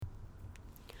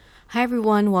Hi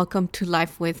everyone, welcome to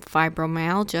Life with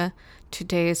Fibromyalgia.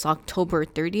 Today is October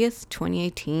 30th,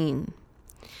 2018.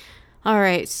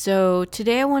 Alright, so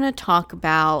today I want to talk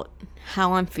about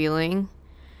how I'm feeling.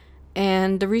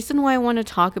 And the reason why I want to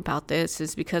talk about this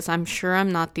is because I'm sure I'm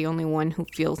not the only one who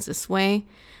feels this way.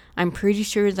 I'm pretty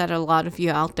sure that a lot of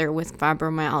you out there with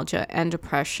fibromyalgia and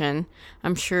depression,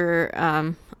 I'm sure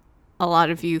a lot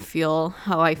of you feel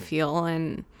how I feel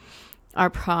and are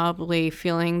probably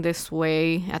feeling this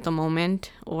way at the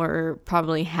moment or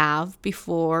probably have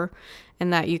before,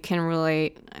 and that you can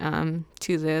relate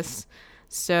to this.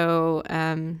 So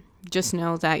just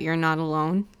know that you're not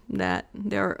alone, that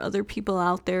there are other people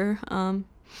out there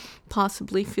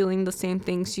possibly feeling the same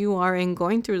things you are and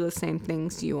going through the same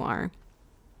things you are.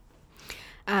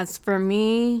 As for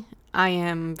me, I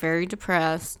am very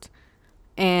depressed,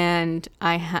 and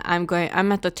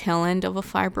I'm at the tail end of a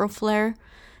fibroflare.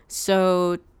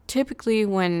 So typically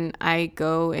when I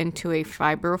go into a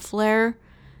fibroflare,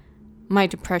 my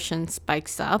depression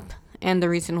spikes up. And the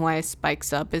reason why it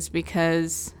spikes up is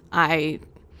because I'm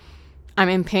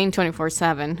in pain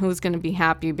 24/7. Who's going to be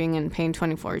happy being in pain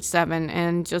 24/7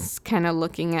 and just kind of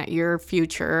looking at your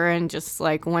future and just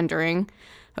like wondering,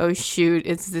 oh shoot,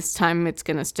 it's this time it's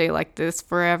going to stay like this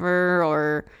forever?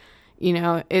 Or,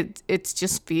 it's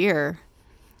just fear.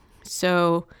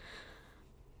 So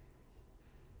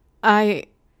I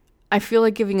feel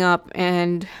like giving up,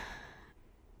 and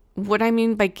what I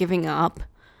mean by giving up,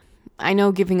 I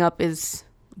know giving up is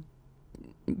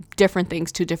different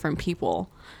things to different people.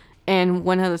 And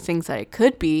one of the things that it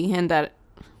could be, and that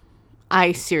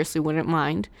I seriously wouldn't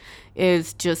mind,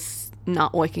 is just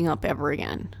not waking up ever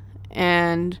again.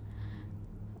 And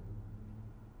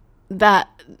that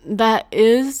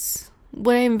is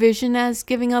what I envision as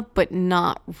giving up, but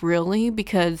not really,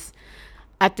 because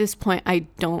at this point, I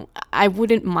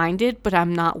wouldn't mind it, but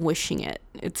I'm not wishing it.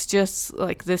 It's just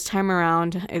like this time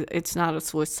around, it's not a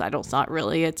suicidal thought,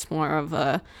 really. It's more of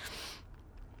I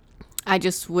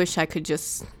just wish I could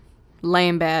just lay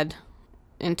in bed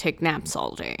and take naps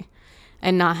all day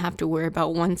and not have to worry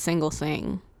about one single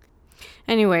thing.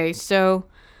 Anyway, so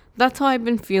that's how I've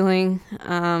been feeling.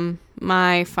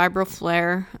 My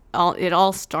fibroflare, it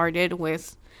all started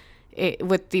with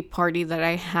the party that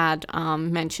I had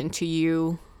mentioned to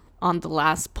you on the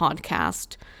last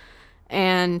podcast.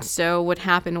 And so what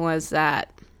happened was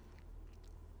that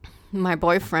my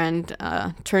boyfriend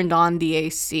turned on the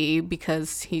AC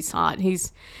because he's hot.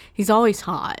 He's always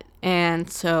hot.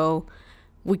 And so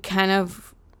we kind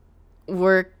of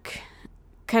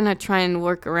try and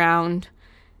work around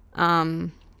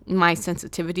my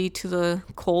sensitivity to the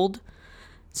cold.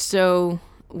 So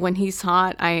when he's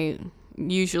hot, I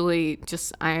usually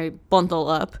I bundle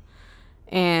up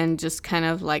and just kind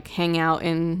of like hang out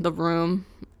in the room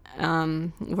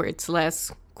where it's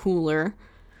less cooler.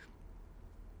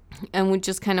 And we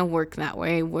just kind of work that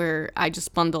way, where I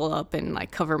just bundle up and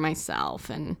like cover myself,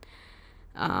 and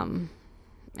I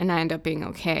end up being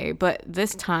okay. But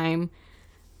this time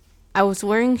I was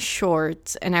wearing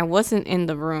shorts and I wasn't in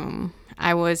the room.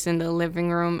 I was in the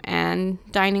living room and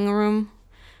dining room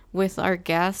with our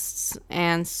guests,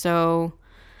 and so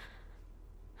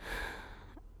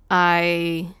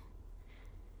I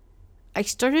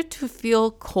started to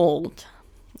feel cold,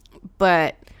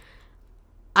 but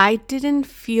I didn't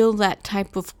feel that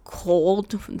type of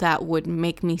cold that would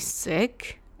make me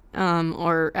sick,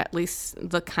 or at least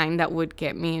the kind that would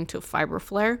get me into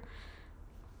fibroflare.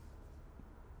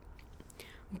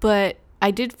 But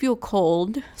I did feel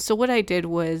cold, so what I did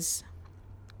was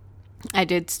I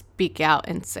did speak out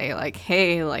and say like,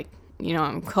 hey, like,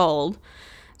 I'm cold.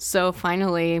 So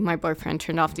finally my boyfriend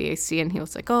turned off the AC and he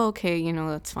was like, oh, okay,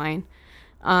 that's fine.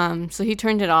 So he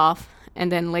turned it off,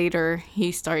 and then later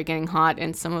he started getting hot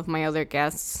and some of my other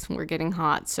guests were getting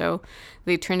hot. So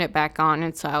they turned it back on,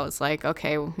 and so I was like,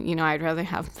 okay, I'd rather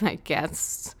have my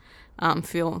guests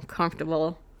feel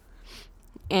comfortable.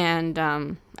 And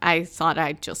I thought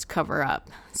I'd just cover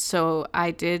up. So I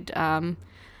did,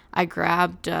 I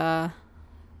grabbed a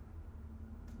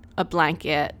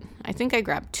blanket. I think I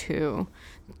grabbed two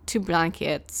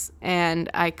blankets, and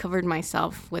I covered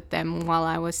myself with them while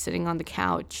I was sitting on the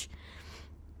couch.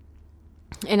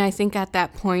 And I think at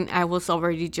that point I was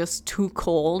already just too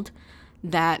cold.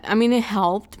 It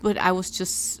helped, but I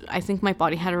think my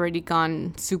body had already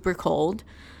gone super cold.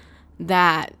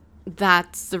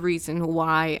 That's the reason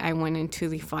why I went into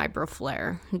the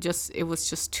fibroflare. It was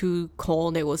just too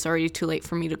cold. It was already too late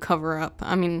for me to cover up.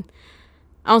 I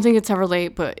don't think it's ever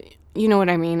late, but you know what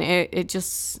I mean.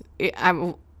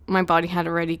 My body had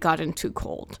already gotten too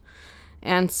cold.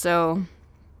 And so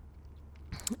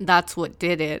that's what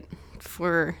did it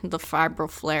for the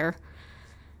Fibroflare.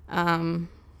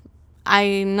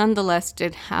 I nonetheless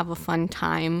did have a fun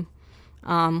time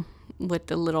with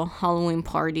the little Halloween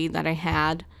party that I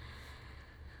had.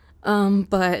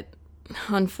 But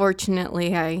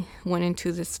unfortunately, I went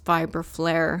into this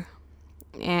Fibroflare,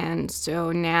 and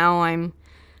so now I'm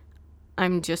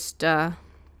just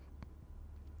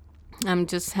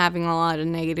having a lot of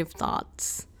negative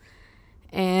thoughts.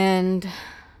 And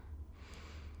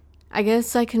I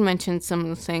guess I can mention some of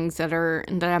the things that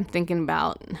I'm thinking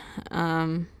about,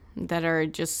 that are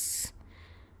just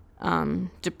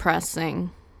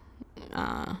depressing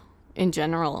in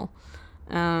general.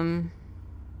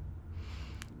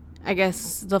 I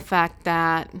guess the fact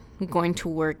that going to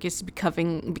work is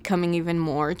becoming even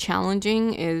more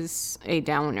challenging is a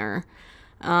downer.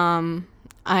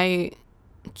 I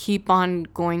keep on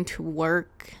going to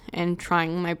work and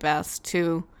trying my best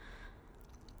to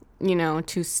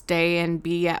stay and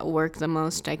be at work the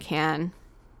most I can.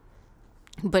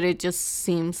 But it just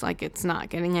seems like it's not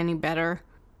getting any better,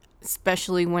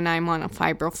 especially when I'm on a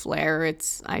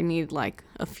Fibroflare. I need like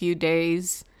a few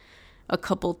days, a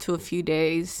few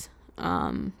days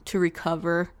to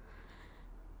recover.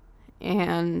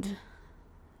 And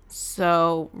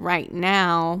so right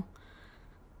now,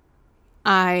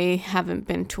 I haven't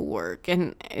been to work,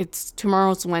 and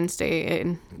tomorrow's Wednesday,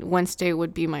 and Wednesday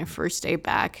would be my first day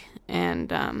back.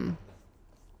 And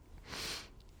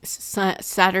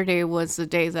Saturday was the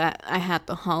day that I had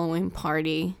the Halloween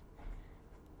party,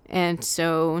 and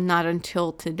so not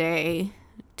until today,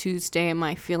 Tuesday, am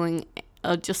I feeling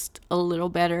just a little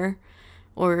better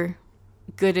or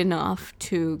good enough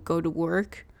to go to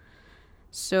work.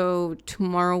 So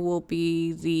tomorrow will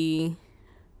be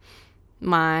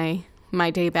my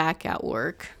day back at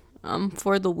work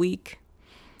for the week.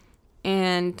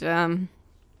 And I'm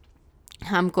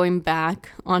going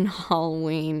back on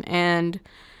Halloween. And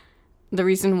the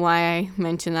reason why I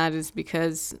mention that is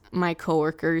because my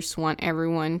coworkers want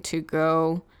everyone to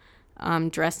go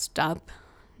dressed up.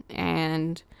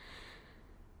 And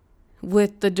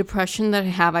with the depression that I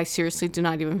have, I seriously do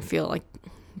not even feel like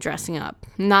dressing up.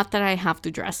 Not that I have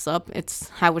to dress up.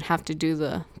 I would have to do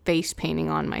the face painting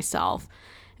on myself.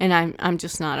 And I'm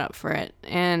just not up for it.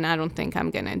 And I don't think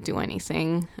I'm going to do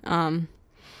anything.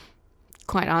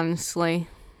 Quite honestly,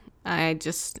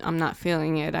 I'm not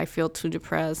feeling it. I feel too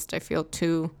depressed. I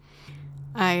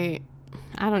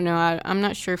don't know. I'm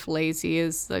not sure if lazy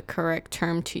is the correct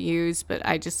term to use, but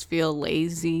I just feel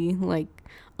lazy, like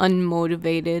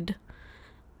unmotivated.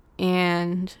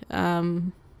 And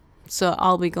so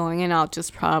I'll be going, and I'll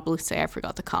just probably say I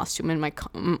forgot the costume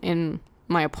in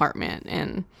my apartment,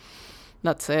 and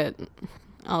that's it.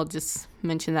 I'll just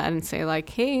mention that and say like,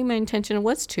 hey, my intention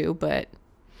was to, but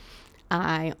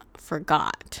I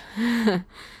forgot. I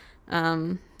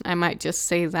might just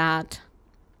say that.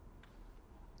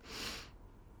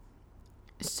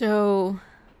 So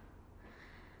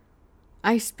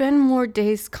I spend more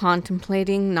days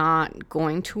contemplating not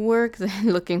going to work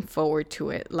than looking forward to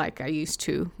it like I used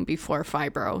to before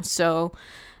fibro. So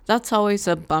that's always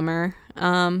a bummer.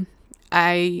 I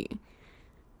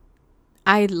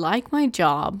like my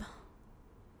job,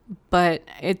 but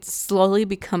it's slowly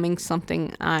becoming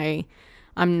something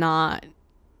I'm not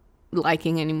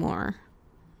liking anymore.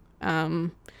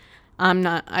 I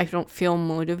don't feel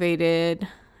motivated.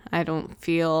 I don't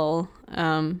feel,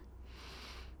 I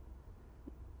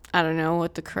don't know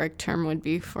what the correct term would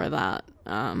be for that,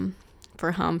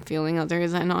 for how I'm feeling other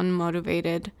than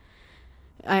unmotivated.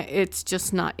 It's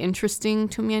just not interesting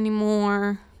to me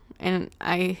anymore. And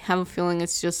I have a feeling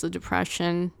it's just a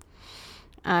depression.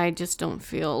 I just don't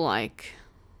feel like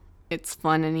it's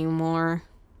fun anymore.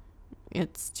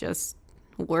 It's just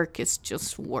work is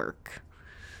just work.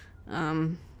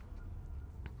 And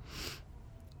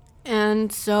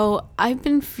so I've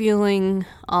been feeling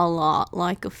a lot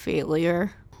like a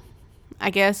failure. I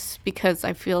guess because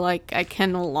I feel like I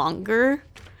can no longer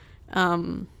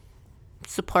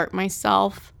support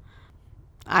myself.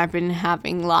 I've been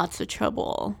having lots of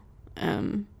trouble.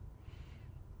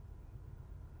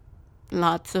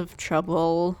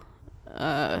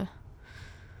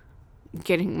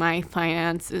 Getting my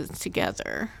finances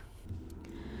together.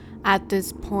 At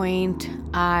this point,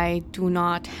 I do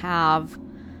not have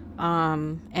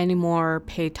any more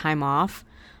paid time off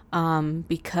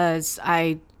because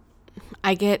I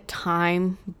get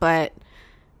time, but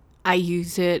I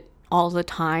use it all the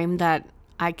time that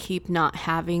I keep not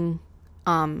having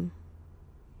time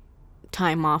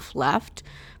off left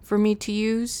for me to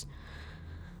use.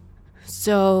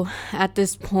 So at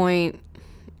this point,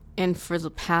 and for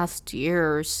the past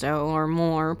year or so or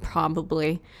more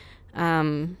probably,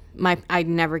 I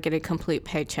never get a complete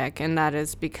paycheck, and that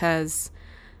is because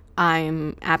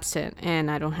I'm absent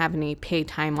and I don't have any paid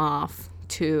time off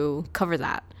to cover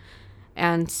that.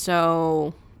 And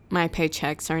so my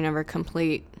paychecks are never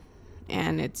complete,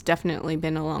 and it's definitely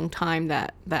been a long time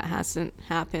that hasn't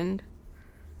happened.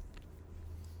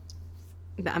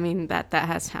 I mean, that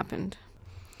has happened.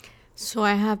 So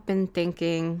I have been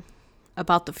thinking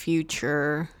about the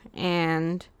future,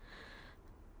 and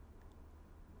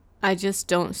I just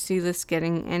don't see this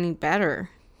getting any better.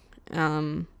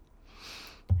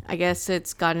 I guess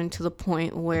it's gotten to the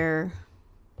point where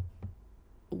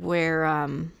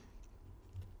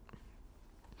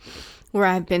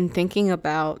I've been thinking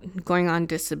about going on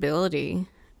disability,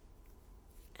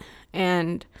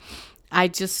 and I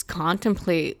just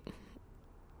contemplate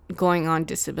going on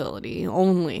disability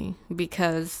only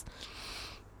because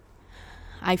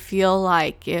I feel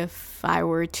like if I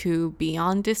were to be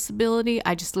on disability,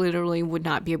 I just literally would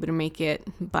not be able to make it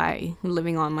by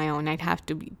living on my own. I'd have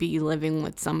to be living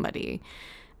with somebody,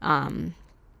 where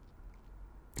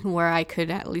I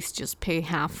could at least just pay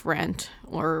half rent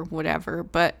or whatever.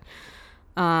 But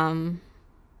I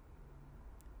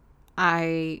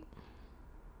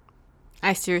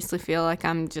seriously feel like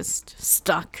I'm just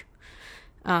stuck.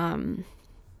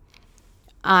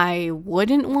 I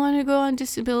wouldn't want to go on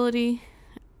disability,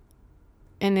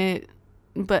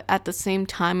 but at the same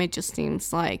time, it just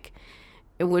seems like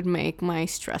it would make my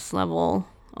stress level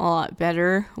a lot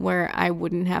better, where I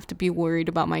wouldn't have to be worried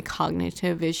about my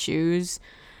cognitive issues,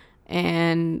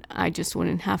 and I just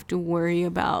wouldn't have to worry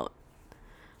about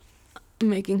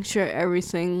making sure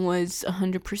everything was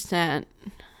 100%.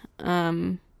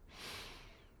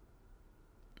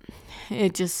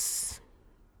 It just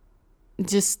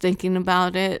thinking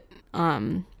about it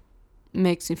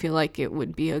makes me feel like it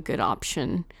would be a good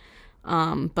option.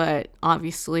 But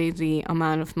obviously the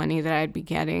amount of money that I'd be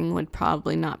getting would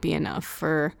probably not be enough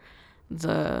for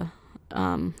the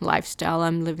lifestyle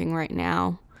I'm living right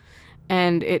now.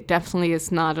 And it definitely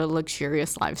is not a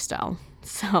luxurious lifestyle.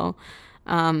 So,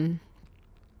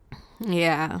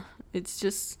 yeah, it's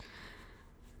just,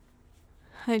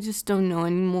 I just don't know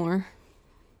anymore.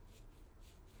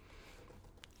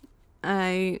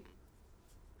 I'm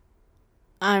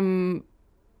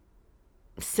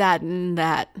saddened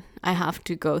that I have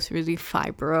to go through the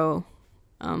fibro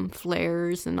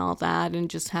flares and all that, and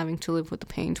just having to live with the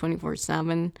pain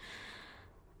 24/7.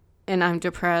 And I'm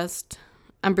depressed.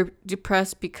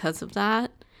 Depressed because of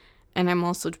that, and I'm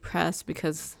also depressed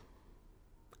because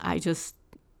I just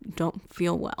don't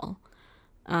feel well.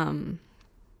 I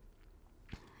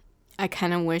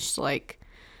kind of wish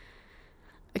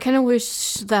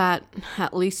that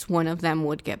at least one of them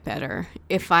would get better.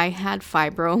 If I had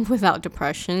fibro without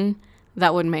depression,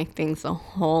 that would make things a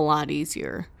whole lot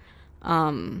easier.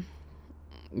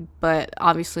 But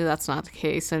obviously that's not the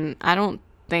case, and I don't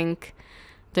think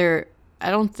there's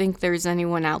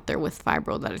anyone out there with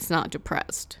fibro that is not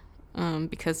depressed,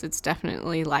 because it's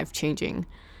definitely life-changing.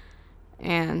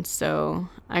 And so,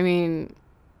 I mean,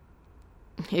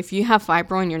 if you have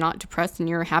fibro and you're not depressed and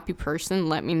you're a happy person,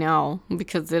 let me know,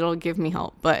 because it'll give me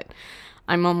hope. But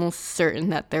I'm almost certain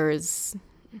that there is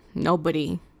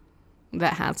nobody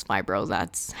that has fibro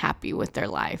that's happy with their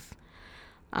life.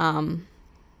 And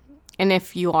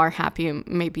if you are happy,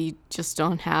 maybe you just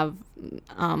don't have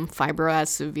fibro as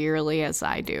severely as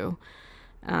I do.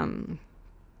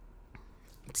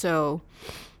 So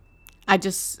I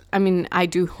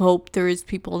do hope there is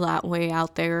people that way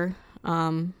out there.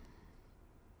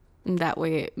 That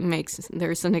way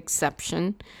there's an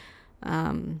exception.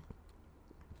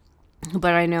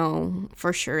 But I know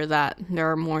for sure that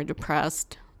there are more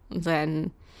depressed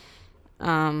than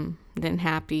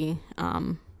happy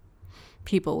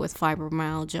people with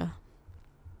fibromyalgia.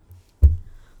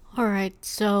 All right,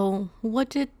 so what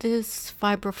did this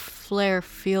Fibroflare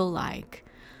feel like?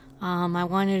 I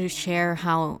wanted to share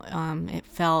how it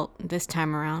felt this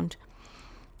time around.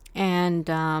 And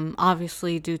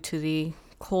obviously due to the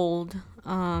cold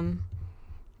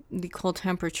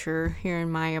temperature here in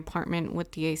my apartment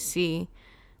with the AC,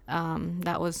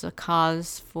 that was a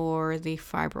cause for the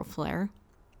Fibroflare.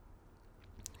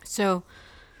 So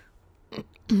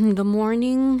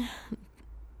the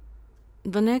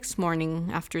next morning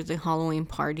after the Halloween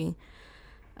party,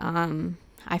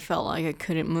 I felt like I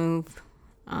couldn't move.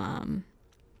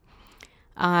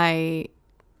 I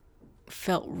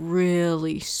felt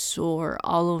really sore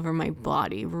all over my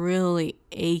body, really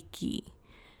achy.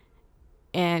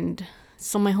 And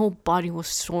so my whole body was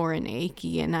sore and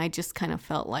achy, and I just kind of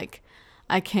felt like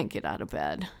I can't get out of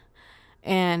bed.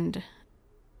 And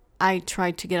I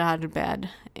tried to get out of bed,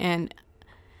 and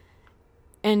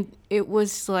And it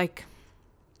was like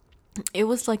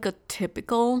a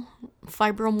typical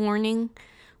fibro morning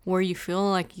where you feel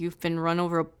like you've been run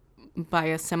over by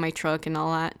a semi truck and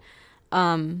all that.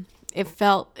 It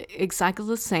felt exactly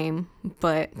the same,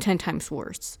 but 10 times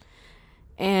worse.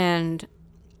 And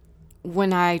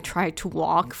when I tried to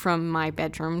walk from my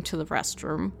bedroom to the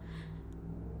restroom,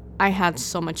 I had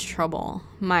so much trouble.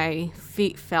 My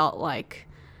feet felt like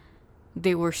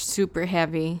they were super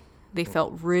heavy. They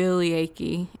felt really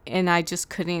achy, and I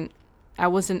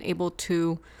wasn't able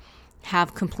to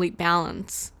have complete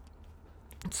balance.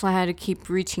 So I had to keep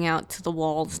reaching out to the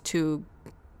walls to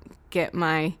get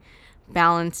my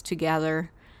balance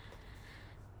together.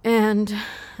 And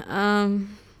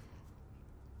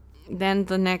then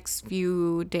the next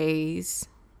few days,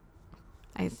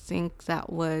 I think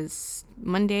that was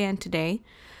Monday and today,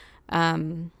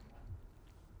 um,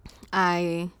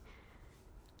 I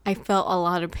I felt a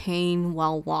lot of pain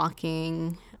while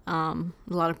walking, a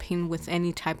lot of pain with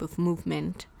any type of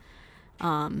movement,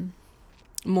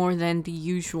 more than the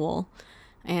usual,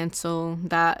 and so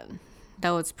that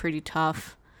was pretty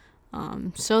tough.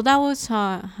 So that was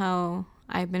how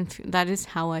that is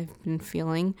how I've been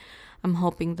feeling. I'm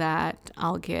hoping that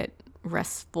I'll get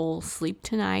restful sleep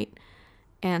tonight,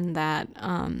 and that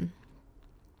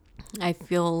I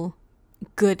feel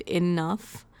good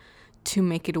enough to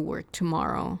make it to work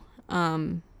tomorrow.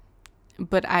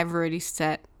 But I've already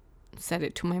set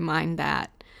it to my mind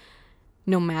that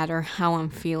no matter how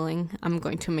I'm feeling, I'm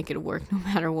going to make it to work no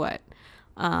matter what.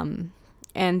 And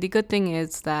the good thing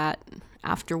is that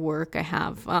after work, I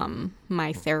have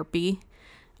my therapy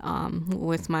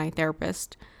with my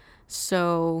therapist.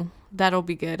 So that'll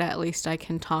be good. At least I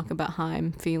can talk about how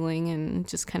I'm feeling and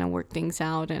just kind of work things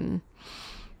out and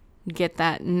get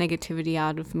that negativity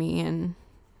out of me and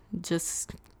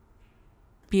just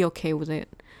be okay with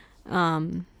it.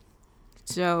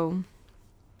 So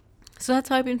that's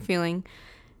how I've been feeling.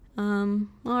 All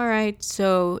right.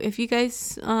 So if you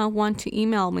guys want to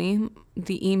email me,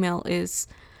 the email is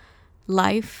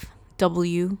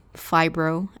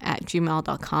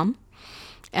lifewfibro@gmail.com.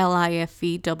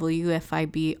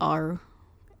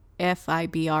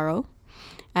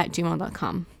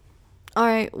 lifewfibro@gmail.com. All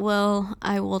right. Well,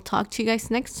 I will talk to you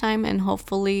guys next time, and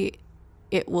hopefully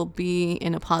it will be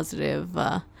in a positive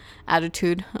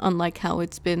attitude, unlike how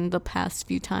it's been the past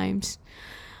few times.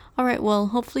 All right, well,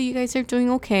 hopefully you guys are doing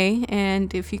okay,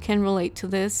 and if you can relate to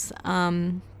this,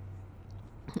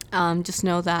 just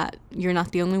know that you're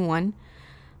not the only one,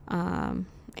 and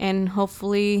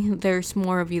hopefully there's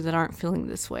more of you that aren't feeling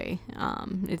this way.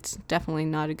 It's definitely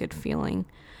not a good feeling.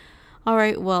 All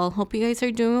right, well, hope you guys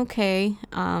are doing okay,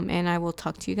 and I will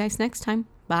talk to you guys next time.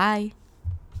 Bye.